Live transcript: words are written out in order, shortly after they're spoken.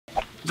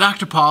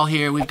Dr. Paul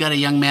here. We've got a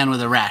young man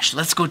with a rash.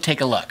 Let's go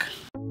take a look.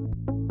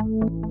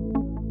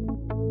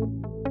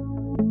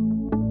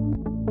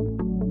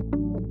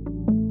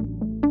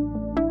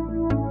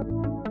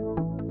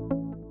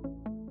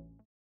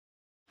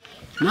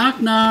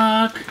 Knock,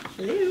 knock.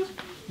 Hello.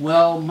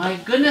 Well, my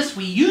goodness,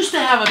 we used to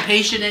have a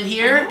patient in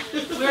here.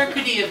 Where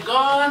could he have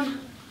gone?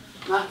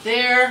 Not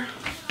there.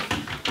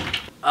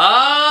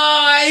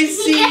 Oh, I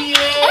see you.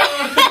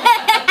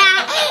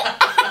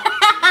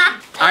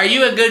 Are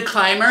you a good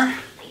climber?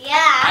 Yeah.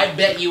 I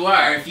bet you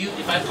are.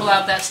 If I pull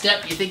out that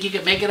step, you think you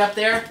could make it up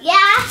there? Yeah.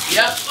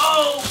 Yep.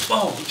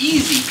 Oh,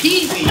 easy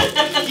peasy.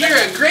 You're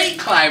a great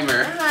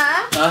climber.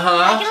 I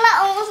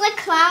can almost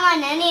climb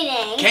on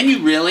anything. Can you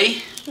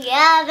really?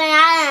 Yeah, but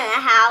not in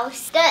the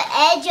house. The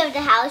edge of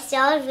the house,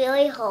 that would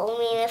really hold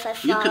me if I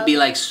fall. You could be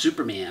like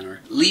Superman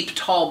or leap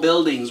tall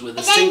buildings with a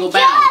And then single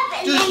jump, bound.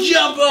 and Just then-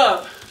 jump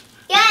up.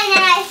 Yeah, and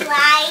then I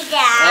fly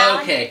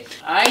down. Okay.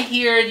 I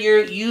hear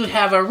you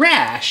have a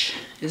rash.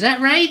 Is that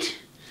right?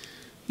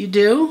 You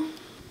do?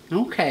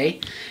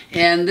 Okay.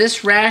 And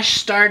this rash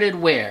started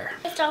where?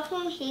 It started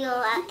from here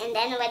and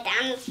then it went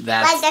down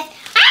That's- like this.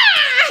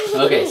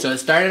 Ah! Okay, so it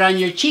started on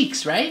your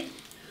cheeks, right?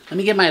 Let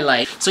me get my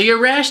light. So your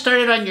rash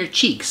started on your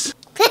cheeks.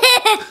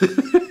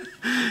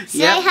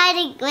 Say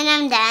hi when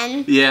I'm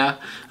done. Yeah.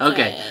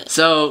 Okay.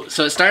 So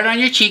it started on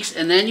your cheeks,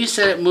 and then you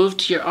said it moved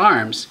to your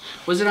arms.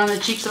 Was it on the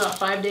cheeks about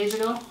 5 days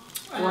ago?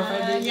 4 or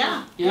 5 days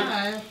Yeah. ago?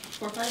 Yeah.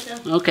 4 or 5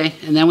 days. Okay,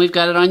 and then we've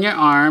got it on your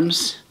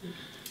arms,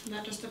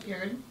 That just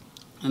appeared.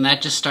 and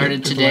that just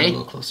started A today.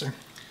 little closer.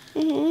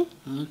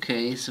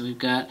 Okay, so we've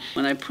got,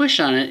 when I push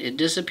on it, it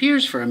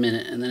disappears for a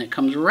minute, and then it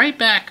comes right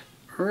back.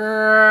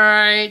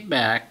 Right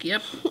back.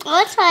 Yep.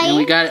 What's right? And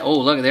we got it. Oh,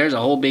 look, there's a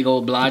whole big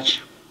old blotch.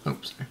 Oh,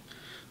 sorry.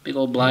 Big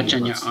old blotch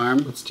on your arm.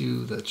 Let's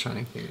do the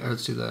shining thing.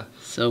 Let's do the...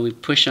 So we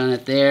push on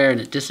it there,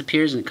 and it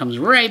disappears, and it comes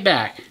right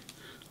back.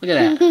 Look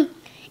at that.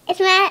 It's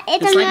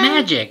It's like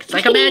magic. It's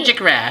like a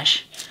magic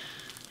rash.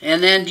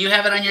 And then, do you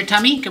have it on your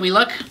tummy? Can we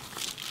look?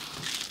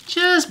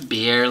 Just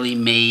barely,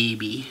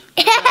 maybe.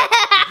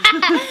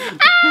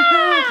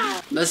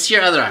 Let's see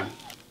your other arm.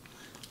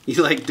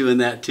 You like doing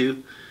that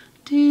too?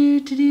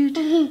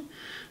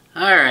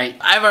 Alright,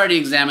 I've already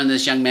examined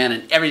this young man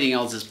and everything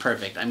else is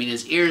perfect. I mean,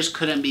 his ears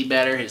couldn't be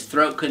better, his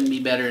throat couldn't be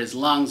better, his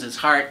lungs, his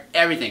heart,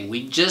 everything.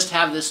 We just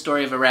have this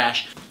story of a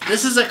rash.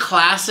 This is a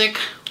classic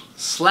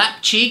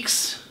slap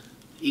cheeks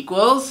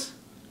equals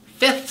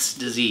fifth's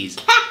disease.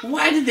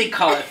 Why did they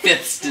call it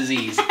fifth's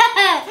disease?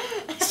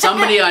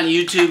 Somebody on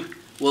YouTube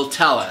will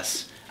tell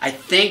us. I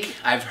think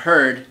I've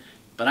heard,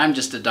 but I'm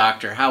just a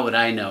doctor, how would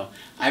I know?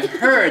 I've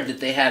heard that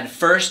they had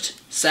first,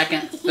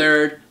 second,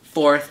 third,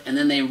 fourth, and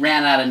then they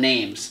ran out of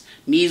names.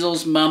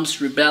 Measles, mumps,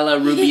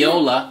 rubella,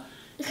 rubiola,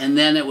 and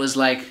then it was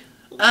like,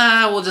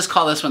 we'll just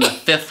call this one the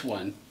fifth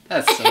one.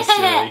 That's so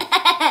silly.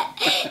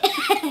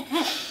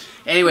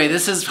 Anyway,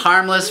 this is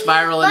harmless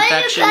viral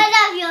infection. Why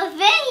did you cut off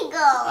your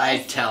fingers?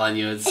 I'm telling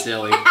you, it's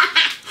silly.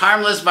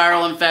 Harmless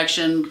viral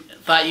infection.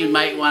 Thought you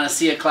might want to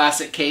see a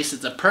classic case.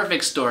 It's a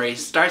perfect story.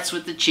 Starts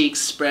with the cheeks,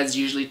 spreads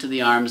usually to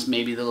the arms,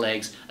 maybe the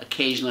legs,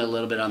 occasionally a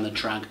little bit on the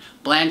trunk.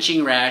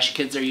 Blanching rash.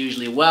 Kids are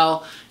usually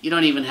well. You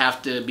don't even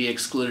have to be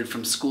excluded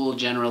from school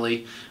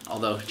generally,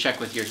 although check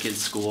with your kid's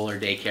school or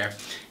daycare.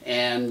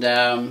 And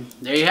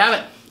there you have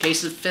it.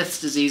 Case of fifth's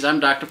disease. I'm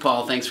Dr.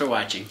 Paul. Thanks for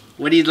watching.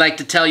 What do you like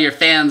to tell your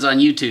fans on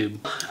YouTube?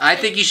 I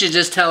think you should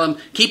just tell them,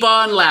 keep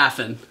on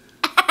laughing.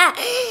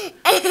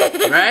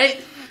 Right?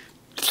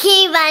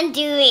 Keep on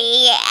doing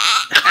it.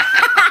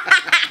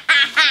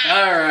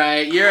 All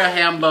right, you're a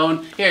ham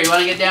bone. Here, you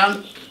want to get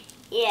down?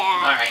 Yeah.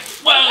 All right.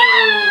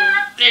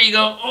 Whoa! There you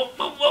go.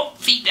 Oh,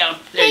 feet down.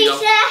 There you Can you go.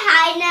 say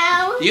hi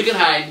now? You can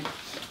hide.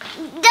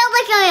 Don't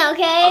look at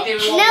me, okay? Okay,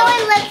 we won't No look.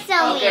 one looks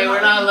at me. Okay,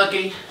 we're not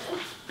looking.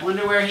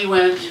 Wonder where he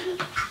went.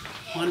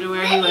 Wonder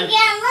where he Look went.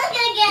 again, look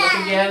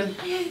again.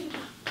 Look again.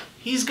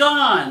 He's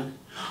gone.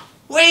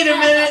 Wait a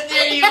minute.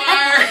 There you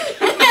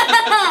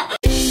are.